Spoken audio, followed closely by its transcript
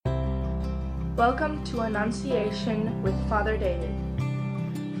Welcome to Annunciation with Father David.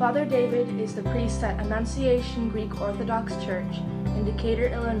 Father David is the priest at Annunciation Greek Orthodox Church in Decatur,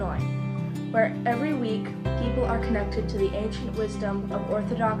 Illinois, where every week people are connected to the ancient wisdom of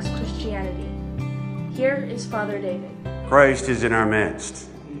Orthodox Christianity. Here is Father David. Christ is in our midst.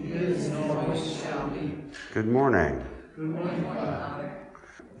 He is, and always shall be. Good morning. Good morning, Father.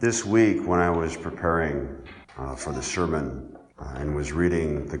 This week, when I was preparing for the sermon and was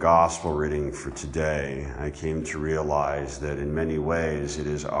reading the gospel reading for today, I came to realize that in many ways it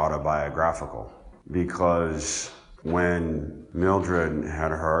is autobiographical. Because when Mildred had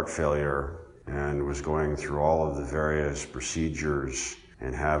her heart failure and was going through all of the various procedures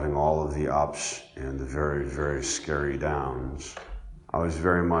and having all of the ups and the very, very scary downs, I was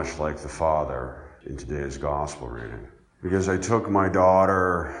very much like the Father in today's gospel reading. Because I took my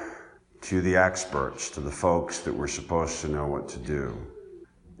daughter to the experts, to the folks that were supposed to know what to do.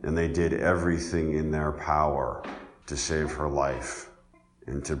 And they did everything in their power to save her life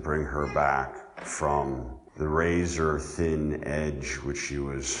and to bring her back from the razor-thin edge which she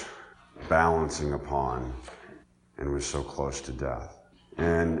was balancing upon and was so close to death.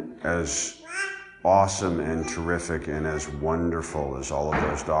 And as awesome and terrific and as wonderful as all of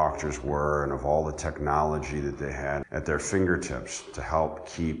those doctors were and of all the technology that they had at their fingertips to help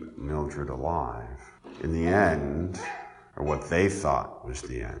keep Mildred alive, in the end, or what they thought was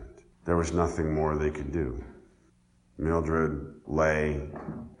the end, there was nothing more they could do. Mildred lay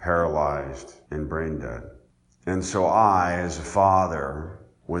paralyzed and brain dead. And so I, as a father,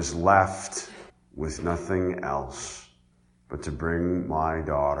 was left with nothing else but to bring my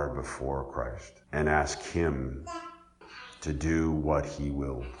daughter before Christ and ask him to do what he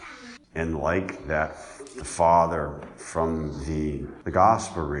willed. And like that, the Father from the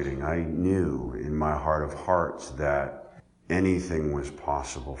gospel reading, I knew in my heart of hearts that anything was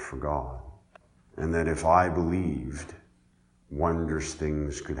possible for God. And that if I believed, wondrous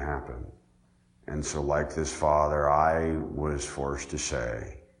things could happen. And so like this Father, I was forced to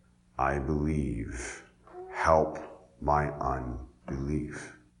say, I believe, help my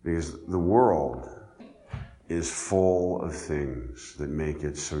unbelief. Because the world is full of things that make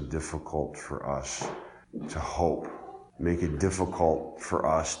it so difficult for us to hope, make it difficult for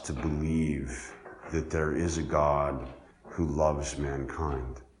us to believe that there is a God who loves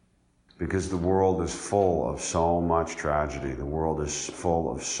mankind. Because the world is full of so much tragedy. The world is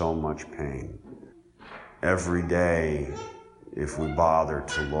full of so much pain. Every day, if we bother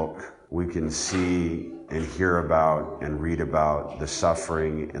to look, we can see and hear about and read about the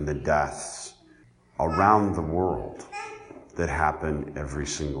suffering and the deaths around the world that happen every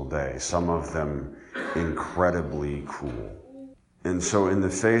single day, some of them incredibly cruel. And so in the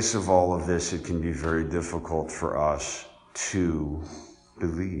face of all of this, it can be very difficult for us to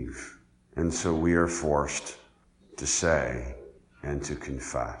believe. And so we are forced to say and to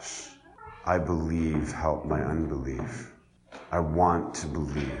confess, I believe, help my unbelief. I want to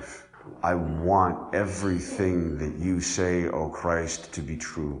believe. I want everything that you say, O Christ, to be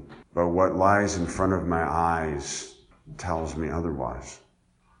true. But what lies in front of my eyes tells me otherwise.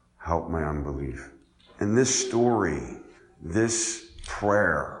 Help my unbelief. And this story, this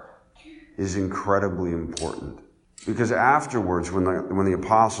prayer, is incredibly important. Because afterwards, when the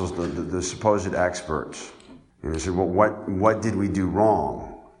apostles, the supposed experts, said, well, what did we do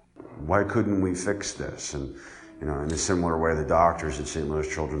wrong? Why couldn't we fix this? And in a similar way, the doctors at St.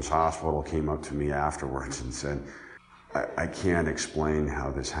 Louis Children's Hospital came up to me afterwards and said, I can't explain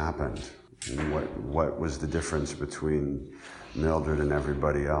how this happened. What was the difference between Mildred and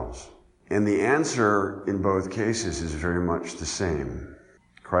everybody else? And the answer in both cases is very much the same.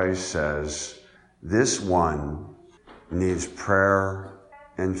 Christ says, this one needs prayer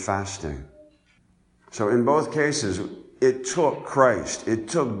and fasting. So in both cases, it took Christ, it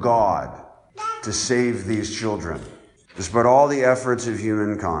took God to save these children. Despite all the efforts of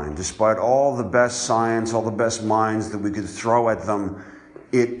humankind, despite all the best science, all the best minds that we could throw at them,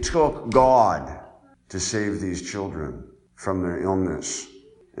 it took God to save these children from their illness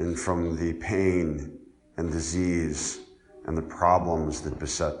and from the pain and disease and the problems that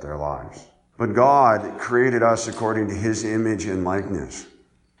beset their lives. But God created us according to his image and likeness.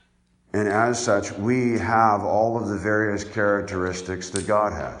 And as such, we have all of the various characteristics that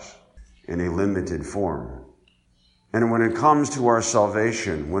God has in a limited form. And when it comes to our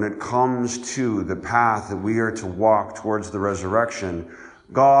salvation, when it comes to the path that we are to walk towards the resurrection,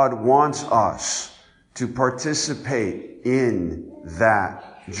 God wants us to participate in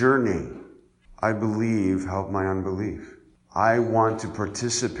that journey. I believe, help my unbelief. I want to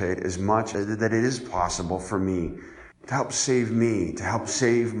participate as much as that it is possible for me to help save me, to help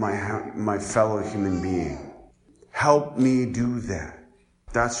save my fellow human being. Help me do that.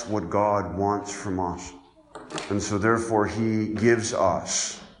 That's what God wants from us. And so therefore he gives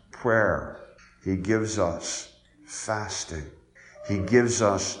us prayer. He gives us fasting. He gives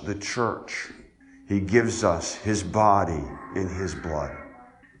us the church. He gives us his body and his blood.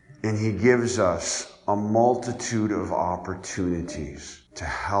 And he gives us a multitude of opportunities to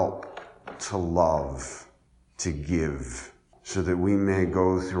help, to love, to give, so that we may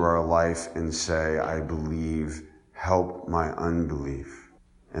go through our life and say, I believe, help my unbelief.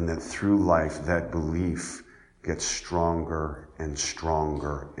 And that through life, that belief gets stronger and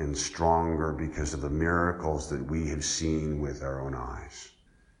stronger and stronger because of the miracles that we have seen with our own eyes.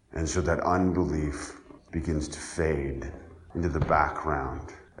 And so that unbelief begins to fade into the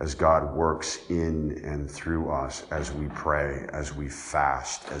background as God works in and through us, as we pray, as we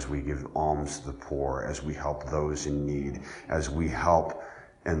fast, as we give alms to the poor, as we help those in need, as we help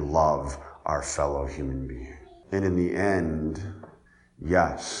and love our fellow human being. And in the end,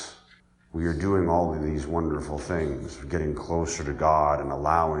 yes, we are doing all of these wonderful things, getting closer to God and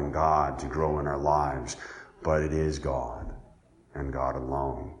allowing God to grow in our lives, but it is God and God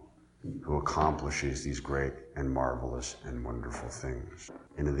alone who accomplishes these great and marvelous and wonderful things.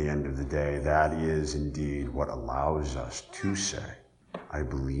 And at the end of the day, that is indeed what allows us to say, I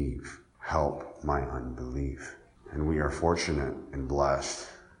believe, help my unbelief. And we are fortunate and blessed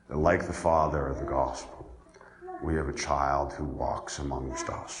that, like the father of the gospel, we have a child who walks amongst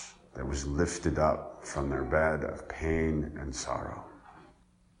us, that was lifted up from their bed of pain and sorrow,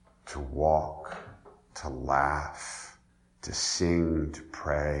 to walk, to laugh, to sing, to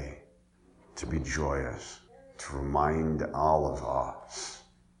pray, to be joyous, to remind all of us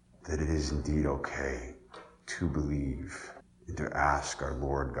that it is indeed okay to believe and to ask our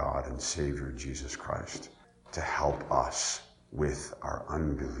Lord God and Savior Jesus Christ to help us with our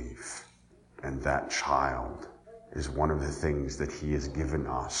unbelief. And that child is one of the things that he has given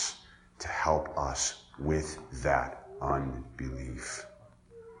us to help us with that unbelief.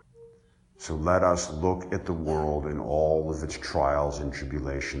 So let us look at the world and all of its trials and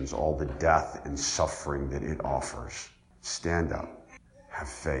tribulations, all the death and suffering that it offers. Stand up. Have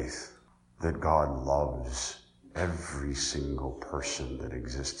faith that God loves every single person that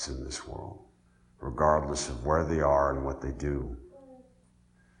exists in this world, regardless of where they are and what they do.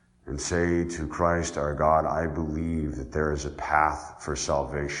 And say to Christ our God, I believe that there is a path for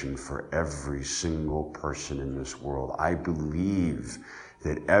salvation for every single person in this world. I believe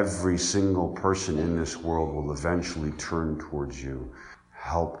that every single person in this world will eventually turn towards you.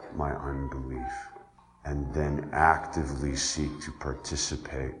 Help my unbelief. And then actively seek to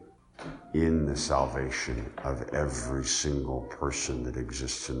participate in the salvation of every single person that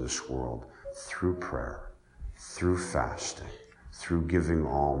exists in this world through prayer, through fasting, through giving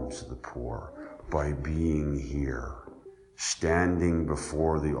alms to the poor, by being here, standing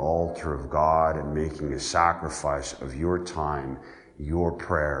before the altar of God and making a sacrifice of your time, your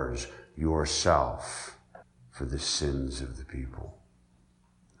prayers, yourself, for the sins of the people.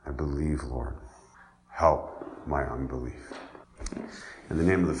 I believe, Lord. Help my unbelief. In the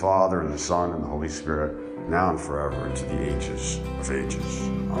name of the Father, and the Son, and the Holy Spirit, now and forever, into the ages of ages.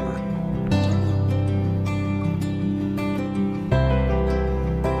 Amen.